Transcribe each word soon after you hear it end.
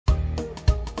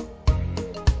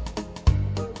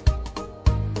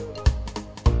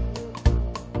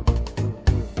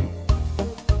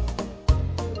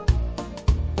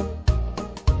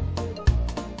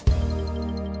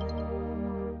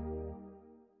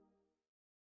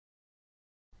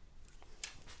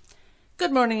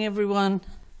Good morning, everyone.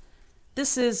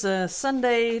 This is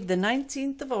Sunday, the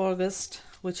 19th of August,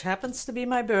 which happens to be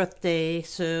my birthday.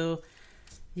 So,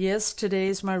 yes, today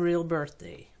is my real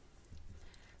birthday.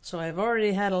 So I've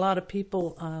already had a lot of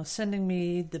people sending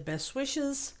me the best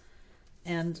wishes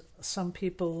and some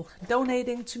people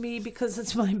donating to me because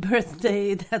it's my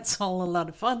birthday. That's all a lot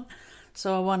of fun.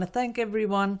 So I want to thank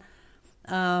everyone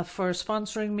for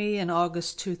sponsoring me in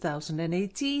August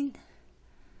 2018.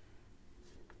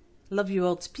 Love you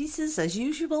all to pieces as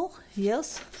usual.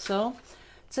 Yes. So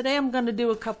today I'm going to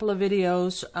do a couple of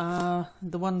videos,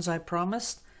 the ones I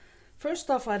promised. First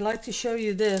off, I'd like to show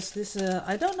you this.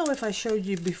 I don't know if I showed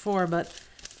you before, but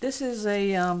this is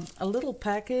a little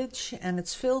package, and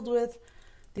it's filled with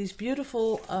these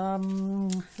beautiful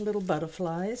little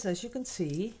butterflies, as you can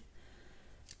see.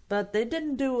 But they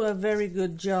didn't do a very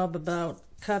good job about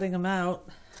cutting them out.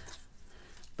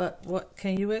 But what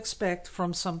can you expect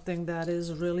from something that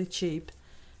is really cheap?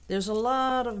 There's a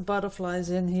lot of butterflies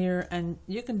in here, and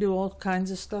you can do all kinds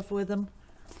of stuff with them.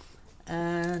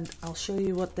 And I'll show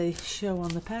you what they show on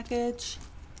the package.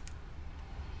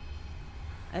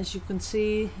 As you can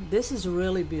see, this is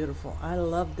really beautiful. I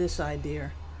love this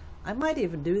idea. I might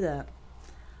even do that.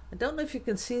 I don't know if you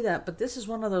can see that, but this is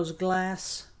one of those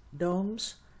glass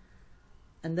domes.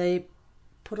 And they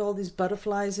put all these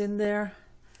butterflies in there.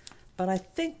 But I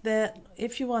think that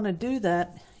if you want to do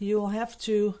that, you'll have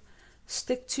to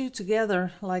stick two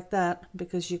together like that,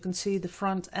 because you can see the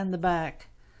front and the back.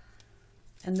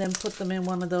 And then put them in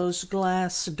one of those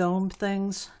glass dome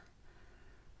things.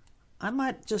 I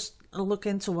might just look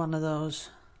into one of those.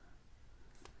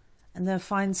 And then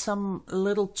find some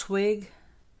little twig.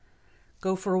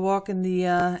 Go for a walk in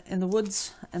the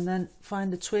woods, and then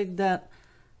find a twig that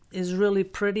is really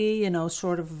pretty, you know,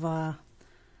 sort of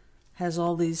has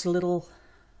all these little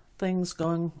things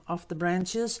going off the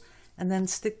branches, and then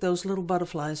stick those little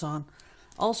butterflies on.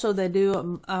 Also, they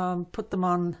do put them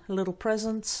on little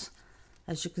presents,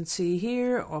 as you can see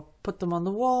here, or put them on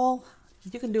the wall.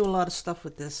 You can do a lot of stuff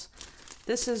with this.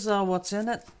 This is what's in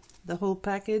it, the whole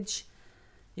package.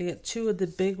 You get two of the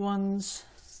big ones.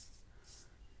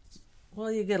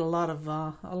 Well, you get a lot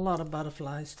of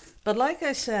butterflies. But like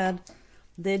I said,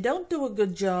 they don't do a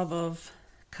good job of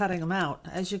cutting them out,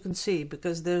 as you can see,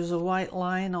 because there's a white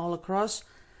line all across.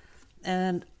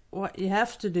 And what you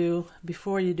have to do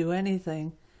before you do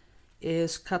anything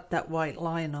is cut that white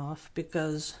line off,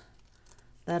 because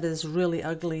that is really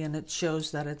ugly and it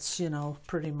shows that it's, you know,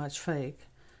 pretty much fake.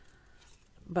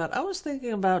 But I was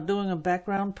thinking about doing a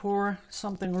background pour,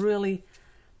 something really,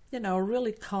 you know,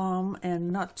 really calm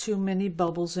and not too many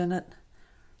bubbles in it,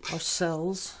 or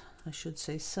cells, I should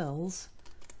say cells.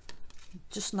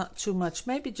 Just not too much,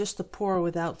 maybe just a pour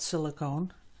without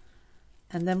silicone,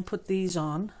 and then put these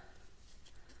on.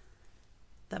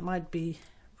 That might be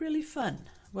really fun.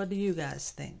 What do you guys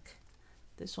think?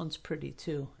 This one's pretty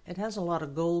too. It has a lot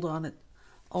of gold on it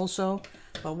also.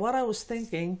 But what I was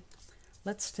thinking,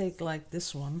 let's take like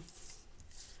this one.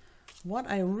 What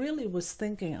I really was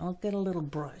thinking, I'll get a little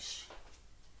brush.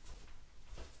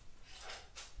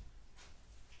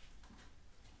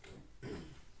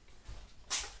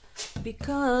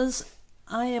 Because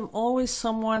I am always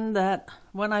someone that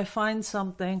when I find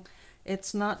something,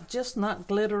 it's just not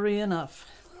glittery enough.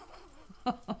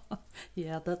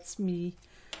 Yeah, that's me.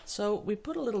 So we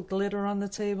put a little glitter on the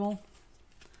table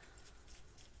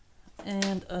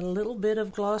and a little bit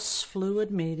of gloss fluid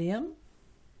medium,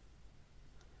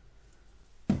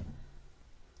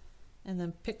 and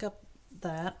then pick up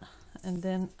that and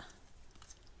then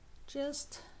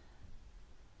just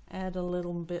add a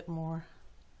little bit more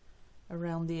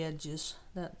around the edges.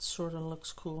 That sort of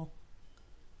looks cool.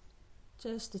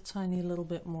 Just a tiny little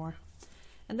bit more.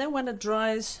 And then when it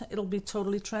dries, it'll be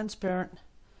totally transparent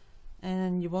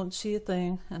and you won't see a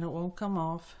thing and it won't come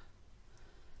off.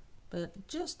 But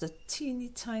just a teeny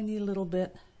tiny little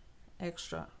bit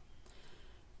extra.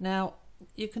 Now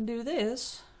you can do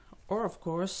this, or of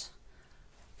course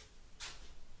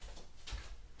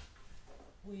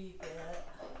we get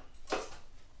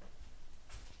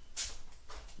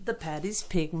the Patty's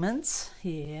pigments,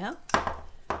 yeah,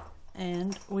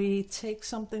 and we take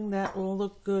something that will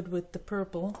look good with the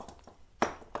purple.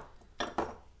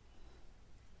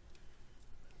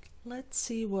 Let's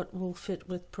see what will fit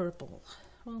with purple.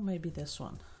 Well, maybe this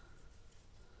one.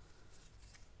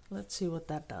 Let's see what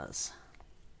that does.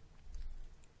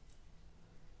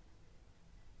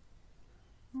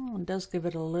 Oh, it does give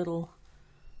it a little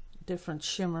different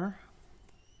shimmer.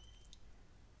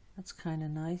 That's kind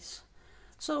of nice.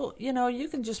 So, you know, you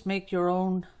can just make your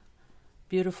own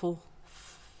beautiful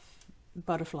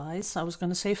butterflies. I was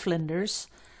going to say flinders,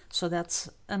 So that's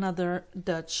another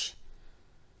Dutch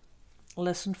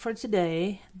lesson for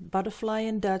today. Butterfly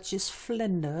in Dutch is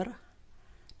vlinder.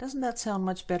 Doesn't that sound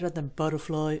much better than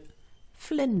butterfly?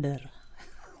 Vlinder.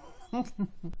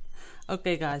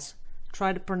 Okay guys,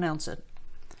 try to pronounce it.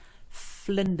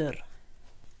 Vlinder.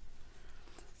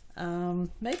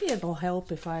 Maybe it'll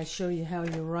help if I show you how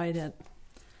you write it.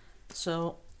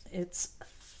 So it's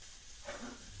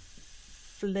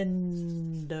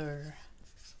vlinder.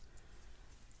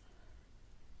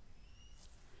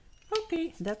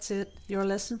 Okay, that's it. Your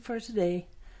lesson for today.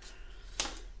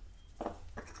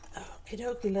 Okie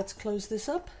dokie, let's close this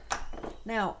up.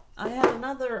 Now, I have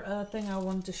another thing I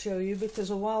wanted to show you, because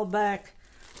a while back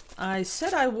I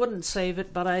said I wouldn't save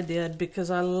it, but I did, because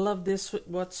I love this,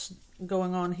 what's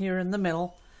going on here in the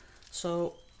middle.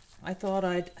 So I thought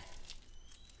I'd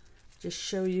just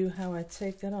show you how I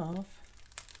take it off.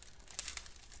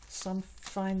 Some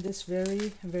find this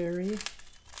very, very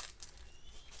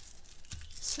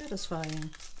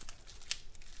satisfying.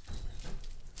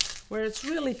 Where it's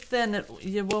really thin,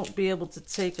 you won't be able to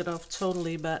take it off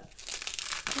totally, but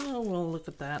oh well, look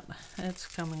at that. It's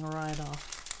coming right off.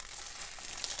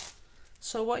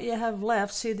 So what you have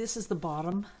left, see, this is the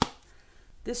bottom.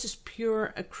 This is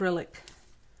pure acrylic.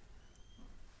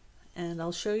 And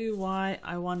I'll show you why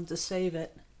I wanted to save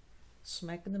it.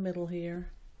 Smack in the middle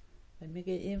here. Let me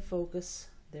get you in focus.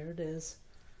 There it is.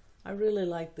 I really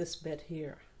like this bit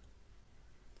here.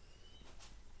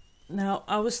 Now,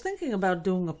 I was thinking about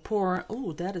doing a pour.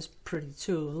 Oh, that is pretty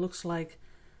too. It looks like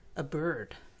a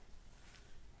bird.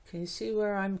 Can you see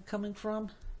where I'm coming from?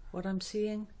 What I'm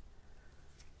seeing?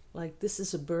 Like, this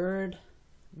is a bird.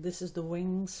 This is the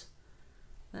wings.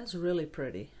 That's really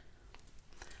pretty.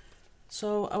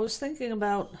 So I was thinking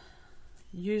about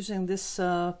using this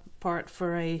part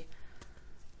for a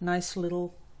nice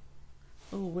little,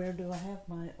 oh, where do I have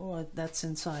my, oh, that's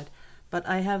inside. But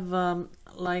I have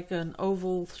like an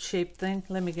oval shaped thing.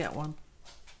 Let me get one.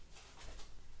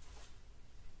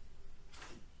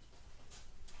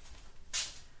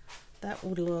 That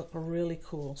would look really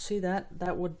cool. See that?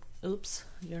 That would, oops,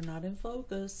 you're not in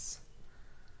focus.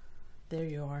 There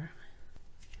you are.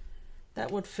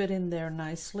 That would fit in there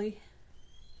nicely.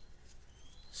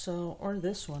 So, or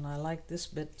this one, I like this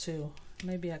bit too.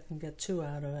 Maybe I can get two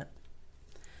out of it.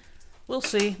 We'll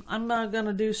see. I'm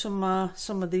gonna do some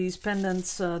of these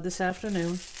pendants this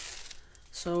afternoon.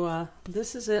 So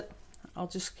this is it. I'll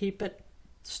just keep it,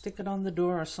 stick it on the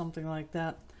door or something like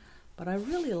that. But I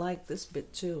really like this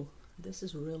bit too. This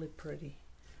is really pretty.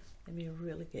 Let me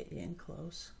really get you in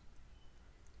close.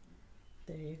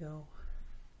 There you go.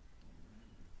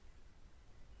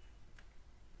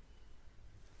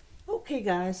 Okay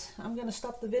guys, I'm gonna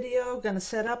stop the video, gonna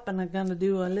set up, and I'm gonna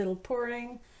do a little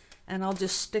pouring, and I'll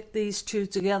just stick these two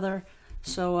together.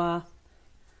 So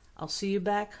I'll see you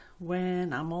back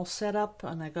when I'm all set up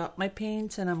and I got my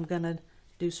paint and I'm gonna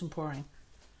do some pouring.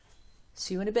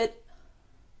 See you in a bit.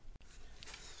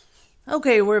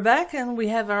 Okay, we're back and we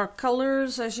have our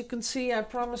colors. As you can see, I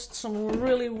promised some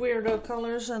really weirdo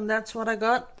colors, and that's what I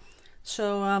got.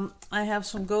 So I have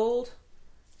some gold.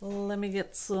 Let me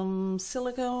get some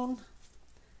silicone.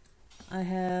 I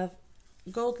have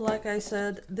gold, like I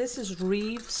said. This is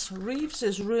Reeves. Reeves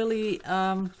is really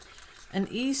an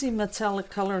easy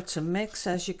metallic color to mix.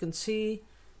 As you can see,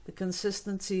 the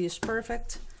consistency is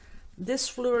perfect. This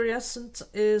fluorescent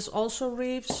is also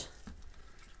Reeves.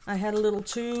 I had a little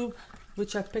tube,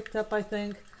 which I picked up, I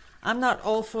think. I'm not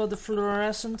all for the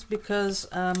fluorescent because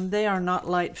they are not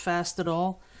light fast at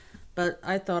all. But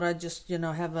I thought I'd just, you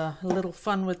know, have a little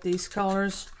fun with these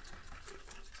colors.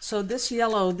 So this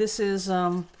yellow, this is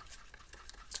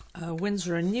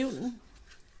Winsor & Newton.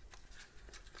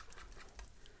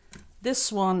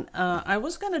 This one, I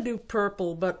was going to do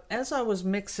purple, but as I was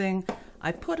mixing,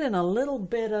 I put in a little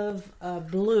bit of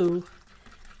blue,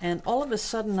 and all of a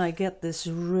sudden I get this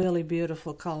really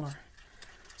beautiful color.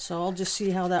 So I'll just see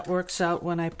how that works out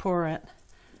when I pour it.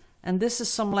 And this is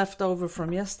some leftover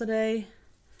from yesterday.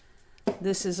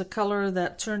 This is a color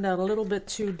that turned out a little bit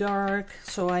too dark,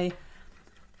 so I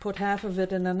put half of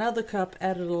it in another cup,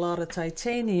 added a lot of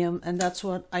titanium, and that's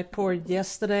what I poured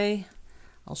yesterday.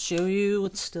 I'll show you,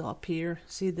 it's still up here.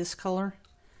 See this color?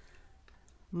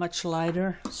 Much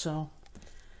lighter, so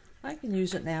I can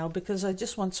use it now because I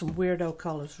just want some weirdo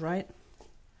colors, right?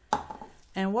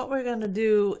 And what we're going to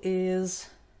do is,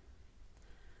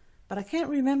 but I can't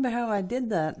remember how I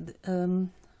did that.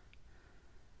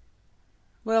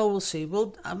 Well, we'll see.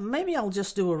 Maybe I'll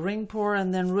just do a ring pour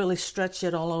and then really stretch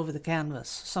it all over the canvas,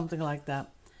 something like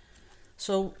that.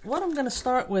 So what I'm going to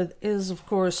start with is, of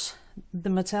course,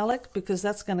 the metallic, because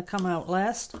that's going to come out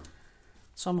last.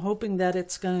 So I'm hoping that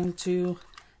it's going to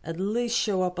at least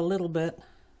show up a little bit.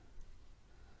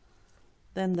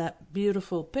 Then that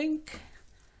beautiful pink,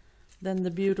 then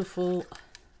the beautiful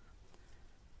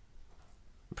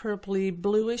purpley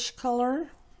bluish color,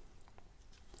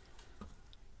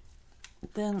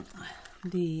 then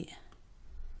the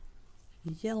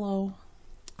yellow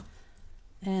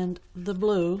and the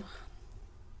blue,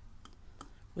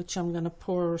 which I'm going to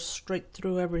pour straight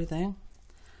through everything.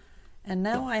 And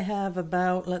now I have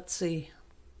about, let's see,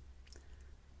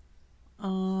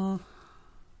 I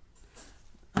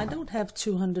don't have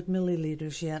 200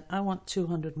 milliliters yet. I want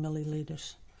 200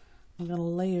 milliliters. I'm going to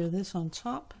layer this on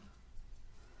top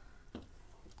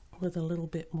with a little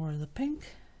bit more of the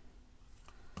pink.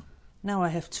 Now I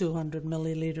have 200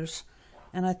 milliliters,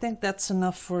 and I think that's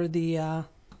enough for the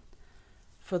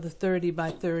 30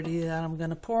 by 30 that I'm going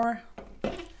to pour.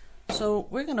 So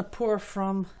we're going to pour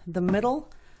from the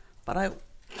middle, but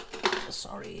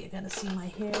sorry, you're going to see my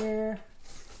hair.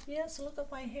 Yes, look at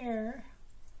my hair.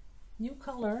 New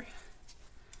color.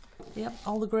 Yep,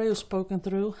 all the gray was poking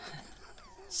through.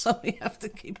 So we have to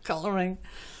keep coloring.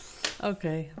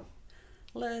 Okay,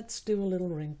 let's do a little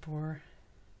ring pour.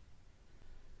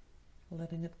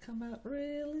 Letting it come out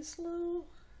really slow.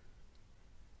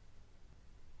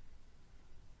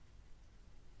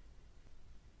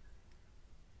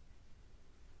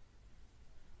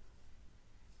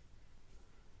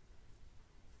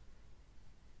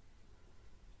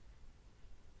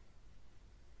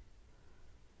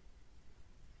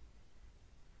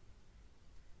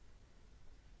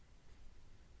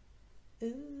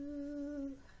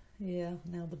 Ooh, yeah,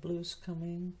 now the blue's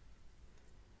coming.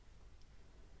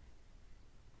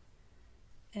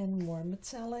 And more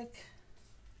metallic.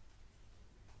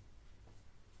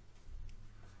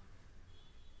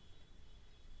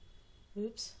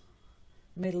 Oops,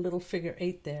 made a little figure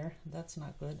 8 there. That's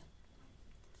not good.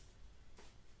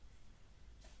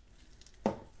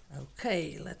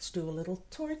 Okay, let's do a little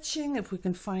torching if we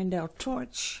can find our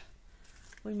torch.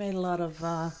 We made a lot of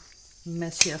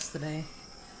mess yesterday.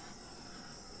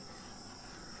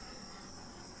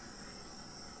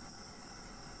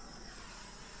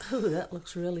 Ooh, that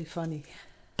looks really funny.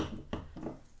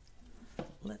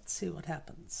 Let's see what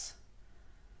happens.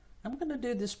 I'm going to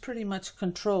do this pretty much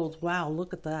controlled. Wow,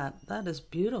 look at that. That is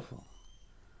beautiful.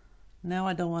 Now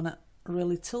I don't want to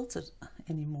really tilt it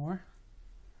anymore.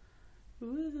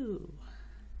 Ooh.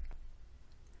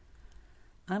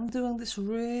 I'm doing this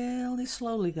really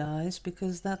slowly, guys,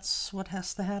 because that's what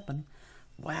has to happen.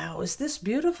 Wow, is this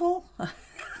beautiful?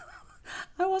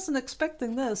 I wasn't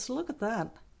expecting this. Look at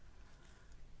that.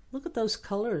 Look at those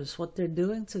colors, what they're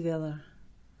doing together.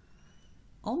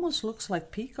 Almost looks like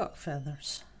peacock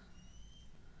feathers.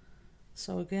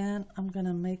 So again, I'm going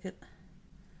to make it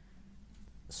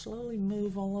slowly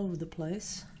move all over the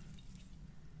place.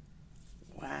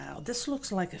 Wow, this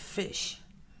looks like a fish.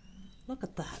 Look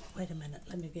at that. Wait a minute,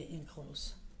 let me get in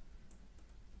close.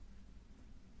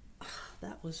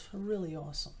 That was really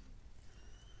awesome.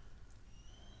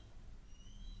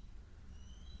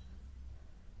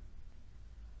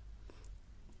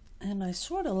 And I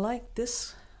sort of like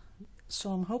this,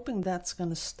 so I'm hoping that's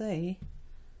going to stay.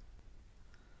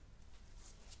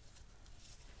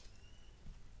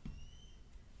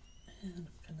 And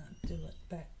I'm going to do it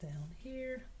back down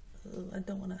here. I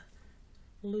don't want to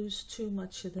lose too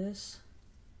much of this.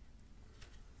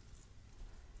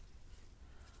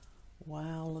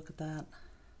 Wow, look at that.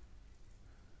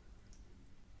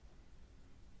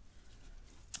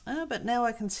 But now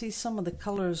I can see some of the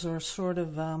colors are sort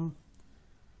of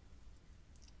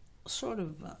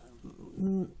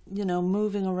you know,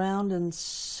 moving around and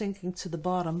sinking to the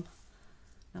bottom.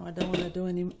 Now I don't want to do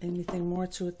anything more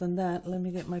to it than that. Let me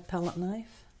get my palette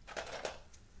knife.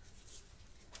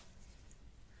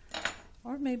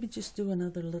 Or maybe just do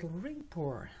another little ring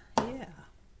pour. Yeah.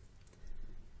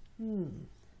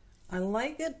 I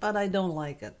like it, but I don't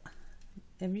like it.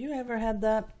 Have you ever had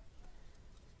that?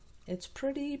 It's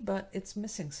pretty, but it's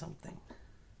missing something.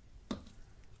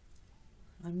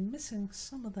 I'm missing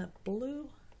some of that blue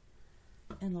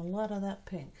and a lot of that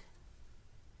pink.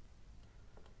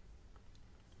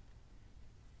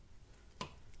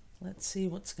 Let's see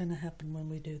what's going to happen when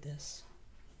we do this.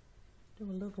 Do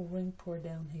a little ring pour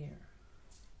down here.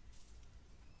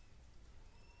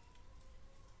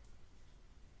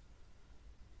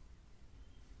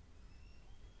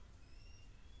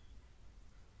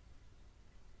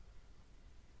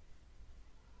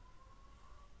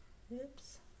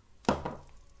 Oops.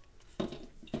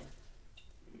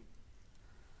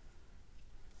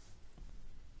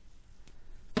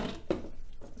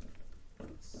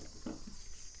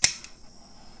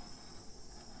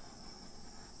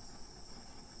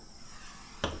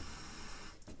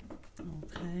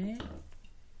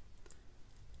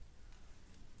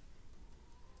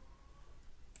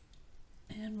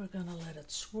 gonna let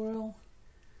it swirl.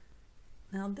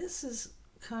 Now this is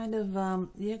kind of,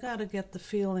 you gotta get the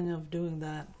feeling of doing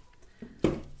that.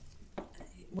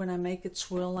 When I make it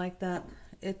swirl like that,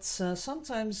 it's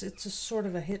sometimes it's a sort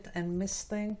of a hit and miss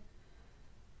thing.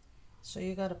 So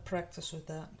you gotta practice with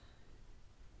that.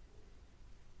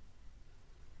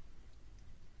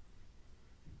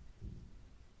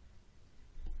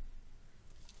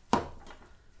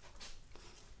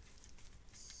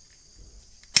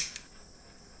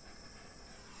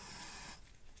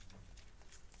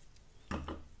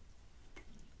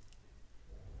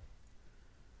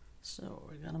 So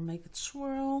we're gonna make it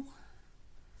swirl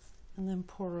and then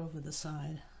pour over the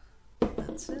side.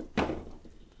 That's it.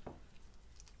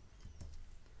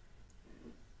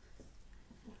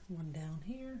 One down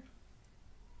here.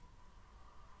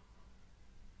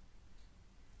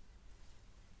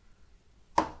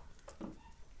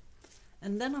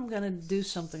 And then I'm gonna do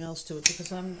something else to it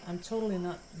because I'm totally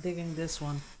not digging this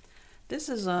one. This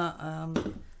is a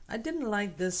I didn't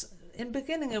like this. In the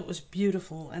beginning it was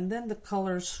beautiful, and then the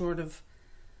color sort of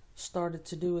started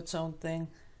to do its own thing.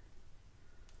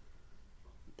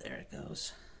 There it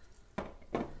goes.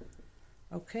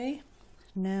 Okay,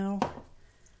 now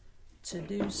to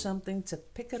do something to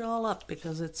pick it all up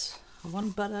because it's one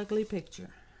but ugly picture.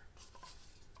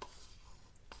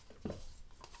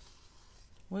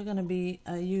 We're going to be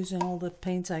using all the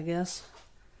paints, I guess.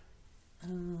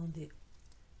 The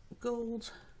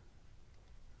gold.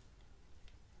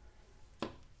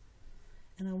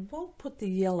 And I won't put the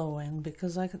yellow in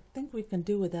because I think we can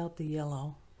do without the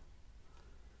yellow.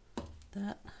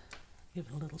 That, give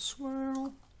it a little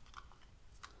swirl.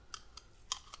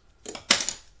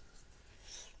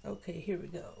 Okay, here we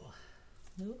go.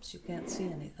 Oops, you can't see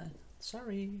anything.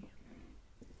 Sorry.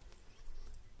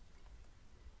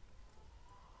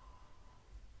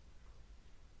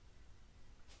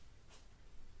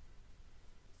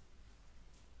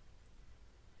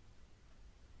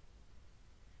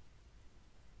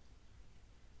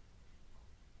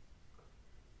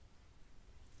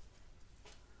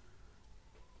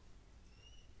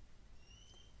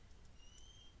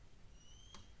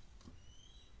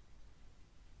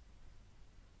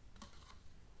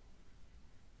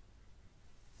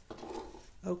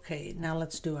 Okay, now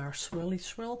let's do our swirly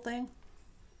swirl thing.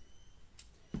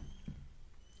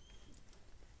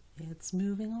 It's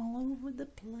moving all over the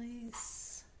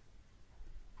place.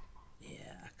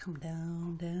 Yeah, come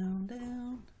down, down,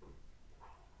 down.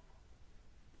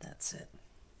 That's it.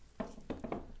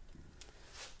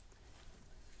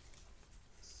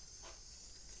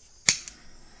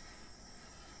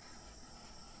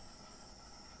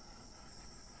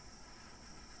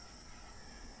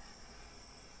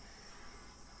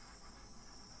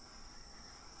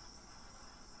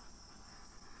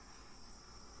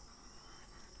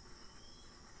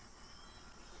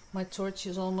 My torch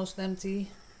is almost empty,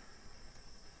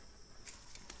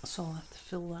 so I'll have to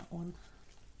fill that one.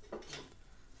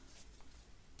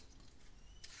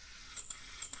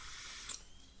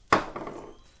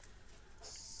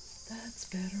 That's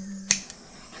better.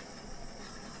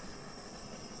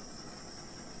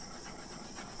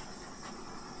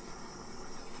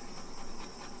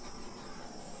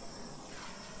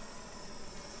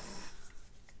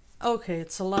 Okay,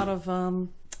 it's a lot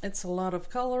of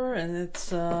color, and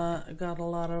it's got a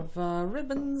lot of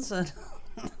ribbons, and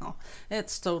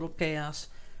it's total chaos.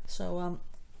 So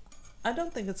I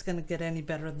don't think it's going to get any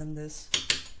better than this.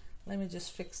 Let me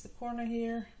just fix the corner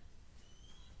here.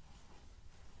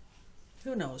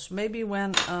 Who knows? Maybe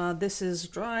when this is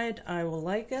dried, I will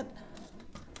like it.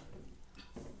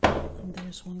 And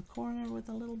there's one corner with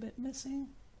a little bit missing.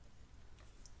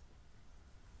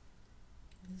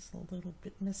 There's a little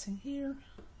bit missing here.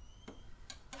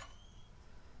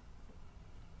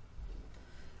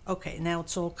 Okay, now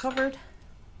it's all covered.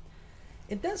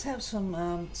 It does have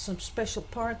some special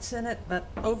parts in it, but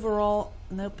overall,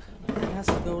 nope, it has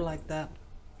to go like that.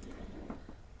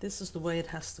 This is the way it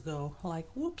has to go. Like,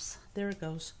 whoops, there it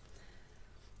goes.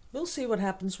 We'll see what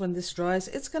happens when this dries.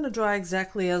 It's going to dry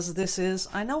exactly as this is.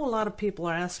 I know a lot of people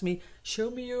are asking me, show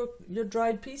me your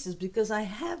dried pieces, because I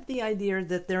have the idea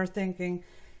that they're thinking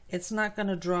it's not going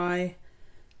to dry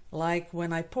like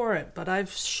when I pour it, but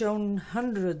I've shown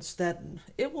hundreds that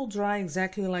it will dry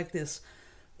exactly like this.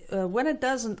 When it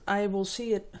doesn't, I will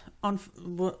see it on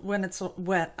when it's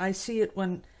wet. I see it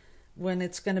when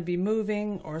it's going to be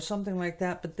moving or something like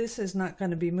that, but this is not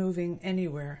going to be moving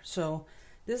anywhere. So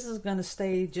this is going to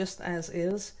stay just as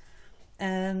is,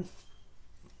 and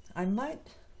I might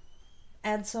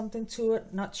add something to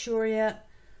it, not sure yet,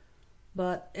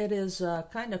 but it is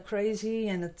kind of crazy,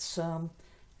 and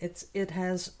it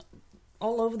has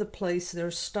all over the place.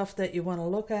 There's stuff that you want to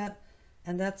look at,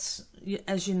 and that's,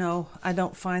 as you know, I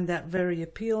don't find that very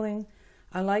appealing.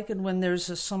 I like it when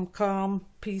there's some calm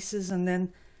pieces and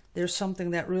then there's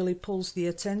something that really pulls the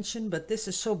attention, but this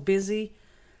is so busy.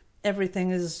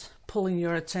 Everything is pulling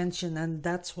your attention, and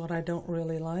that's what I don't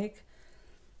really like.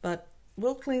 But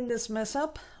we'll clean this mess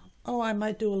up. Oh, I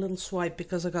might do a little swipe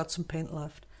because I got some paint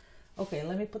left. Okay,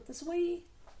 let me put this away.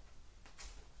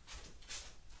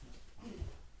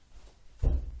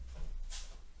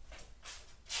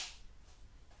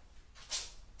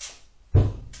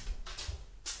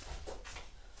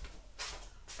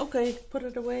 Okay, put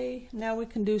it away. Now we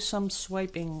can do some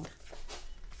swiping.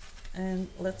 And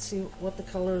let's see what the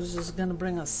colors is gonna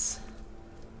bring us.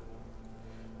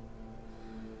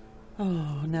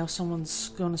 Oh, now someone's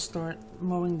gonna start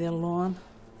mowing their lawn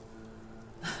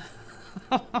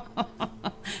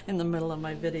in the middle of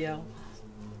my video.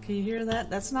 Can you hear that?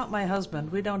 That's not my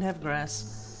husband. We don't have grass.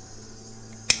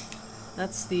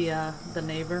 That's the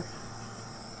neighbor.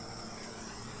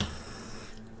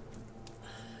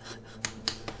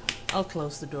 I'll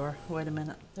close the door. Wait a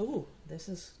minute. Ooh, this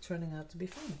is turning out to be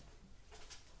fun.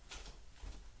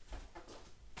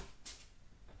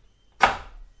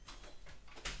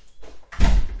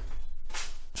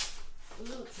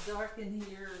 Ooh, it's dark in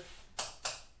here.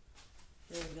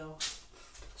 There we go.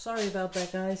 Sorry about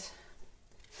that, guys.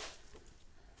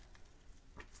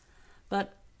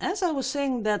 But as I was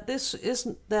saying that this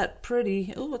isn't that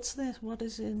pretty. Oh, what's this? What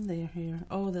is in there here?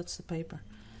 Oh, that's the paper.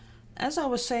 As I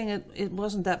was saying, it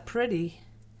wasn't that pretty.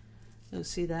 You'll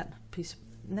see that piece.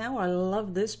 Now I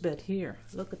love this bit here.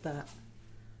 Look at that.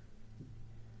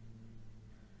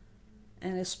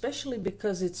 And especially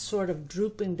because it's sort of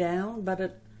drooping down, but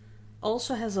it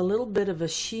also has a little bit of a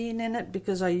sheen in it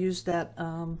because I used that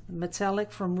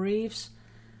metallic from Reeves.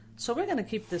 So we're going to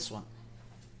keep this one.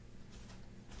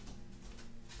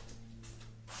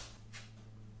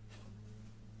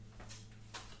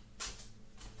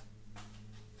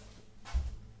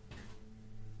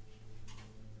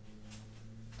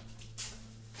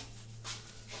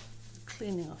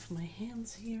 Cleaning off my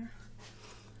hands here.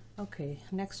 Okay,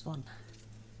 next one.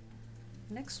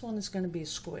 Next one is going to be a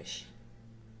squish.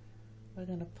 We're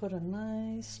going to put a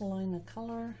nice line of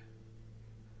color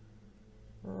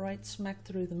right smack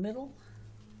through the middle.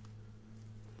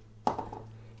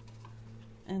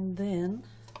 And then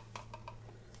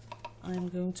I'm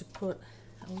going to put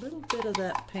a little bit of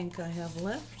that pink I have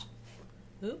left.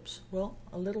 Oops, well,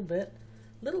 a little bit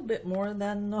more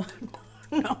than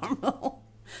normal.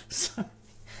 Sorry.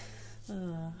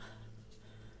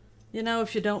 You know,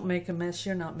 if you don't make a mess,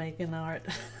 you're not making art.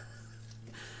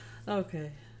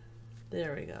 Okay,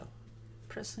 there we go.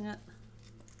 Pressing it,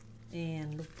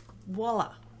 and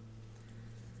voila.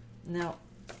 Now,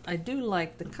 I do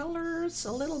like the colors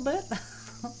a little bit.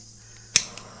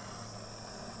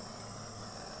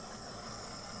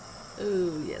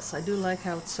 Oh, yes, I do like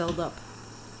how it's sealed up,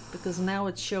 because now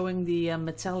it's showing the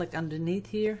metallic underneath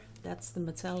here. That's the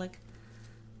metallic.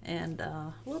 And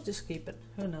we'll just keep it.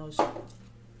 Who knows?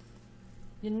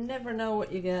 You never know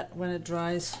what you get when it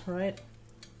dries, right?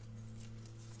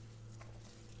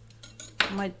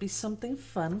 Might be something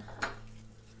fun.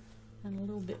 And a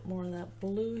little bit more of that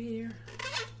blue here.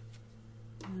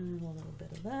 And a little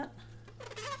bit of that.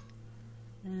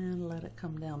 And let it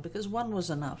come down, because one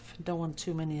was enough. Don't want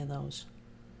too many of those.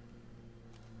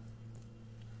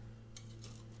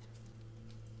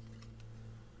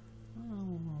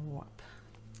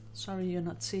 Sorry you're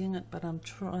not seeing it, but I'm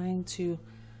trying to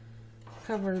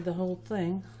cover the whole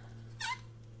thing.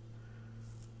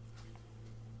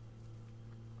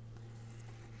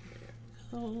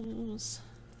 There it goes.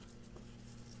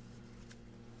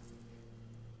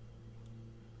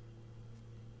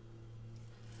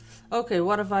 Okay,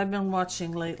 what have I been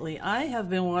watching lately? I have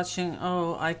been watching,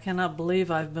 oh, I cannot believe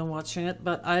I've been watching it,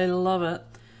 but I love it.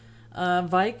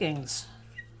 Vikings,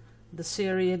 the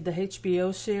series, the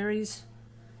HBO series.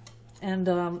 And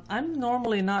I'm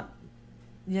normally not,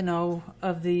 you know,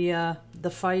 of the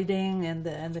fighting and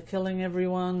the killing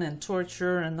everyone and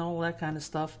torture and all that kind of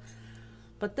stuff.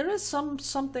 But there is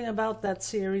something about that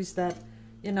series that,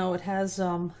 you know, it has,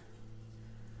 I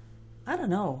don't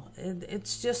know,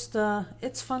 it's just,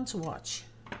 it's fun to watch.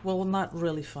 Well, not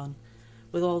really fun,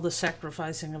 with all the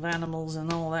sacrificing of animals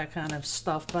and all that kind of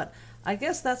stuff. But I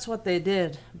guess that's what they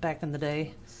did back in the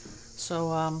day.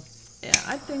 So, yeah,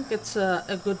 I think it's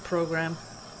a good program.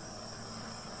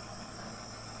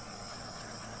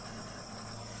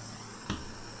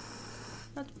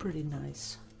 That's pretty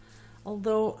nice.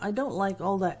 Although I don't like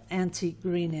all that antique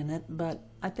green in it, but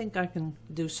I think I can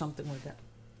do something with it.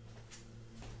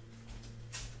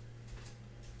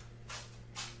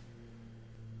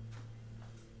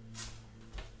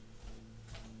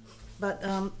 But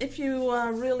if you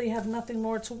really have nothing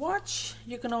more to watch,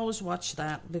 you can always watch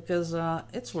that because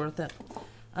it's worth it.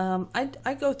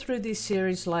 I go through these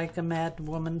series like a mad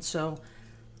woman, so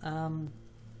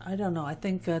I don't know. I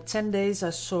think 10 days I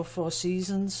saw 4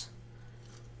 seasons.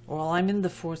 Well, I'm in the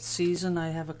 4th season. I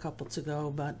have a couple to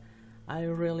go, but I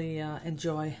really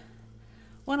enjoy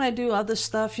when I do other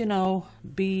stuff, you know,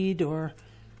 bead or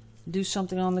do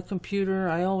something on the computer.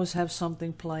 I always have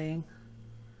something playing.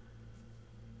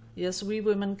 Yes, we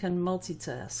women can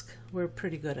multitask. We're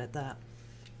pretty good at that.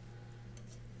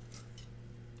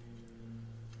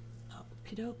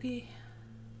 Okie dokie.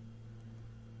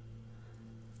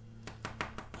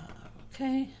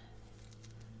 Okay.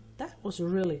 That was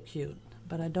really cute,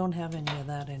 but I don't have any of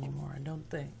that anymore, I don't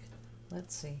think.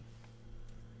 Let's see.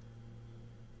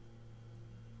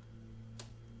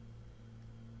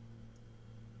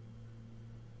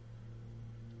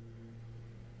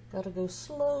 Gotta go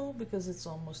slow because it's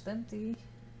almost empty.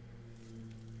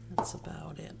 That's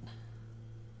about it.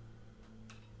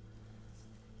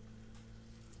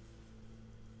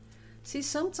 See,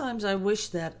 sometimes I wish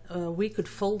that we could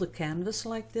fold a canvas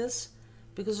like this,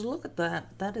 because look at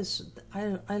that. That is,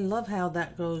 I love how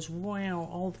that goes,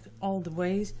 wow, all the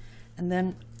ways. And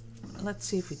then let's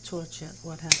see if we torch it,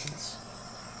 what happens.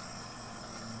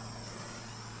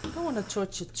 I don't want to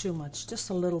torch it too much, just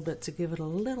a little bit to give it a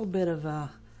little bit of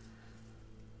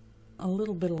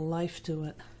life to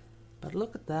it. But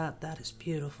look at that, that is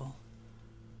beautiful.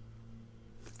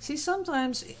 See,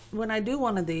 sometimes when I do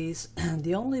one of these,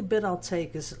 the only bit I'll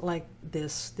take is like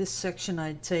this section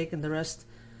I'd take, and the rest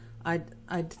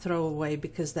I'd throw away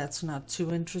because that's not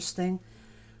too interesting.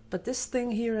 But this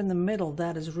thing here in the middle,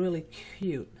 that is really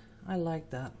cute. I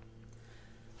like that.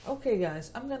 Okay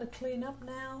guys, I'm gonna clean up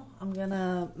now. I'm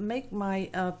gonna make my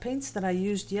paints that I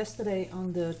used yesterday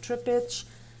on the trippage,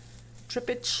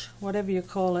 whatever you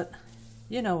call it.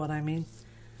 You know what I mean.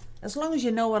 As long as you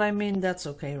know what I mean, that's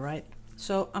okay, right?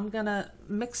 So I'm gonna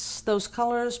mix those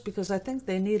colors because I think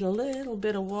they need a little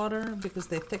bit of water because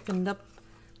they thickened up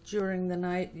during the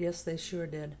night. Yes, they sure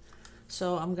did.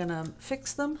 So I'm gonna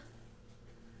fix them,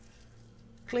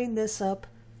 clean this up,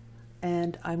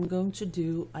 and I'm going to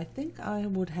do, I think I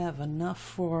would have enough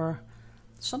for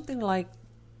something like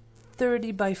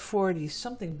 30 by 40,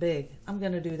 something big. I'm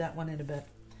gonna do that one in a bit.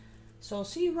 So I'll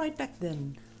see you right back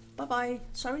then. Bye-bye.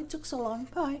 Sorry it took so long.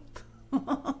 Bye.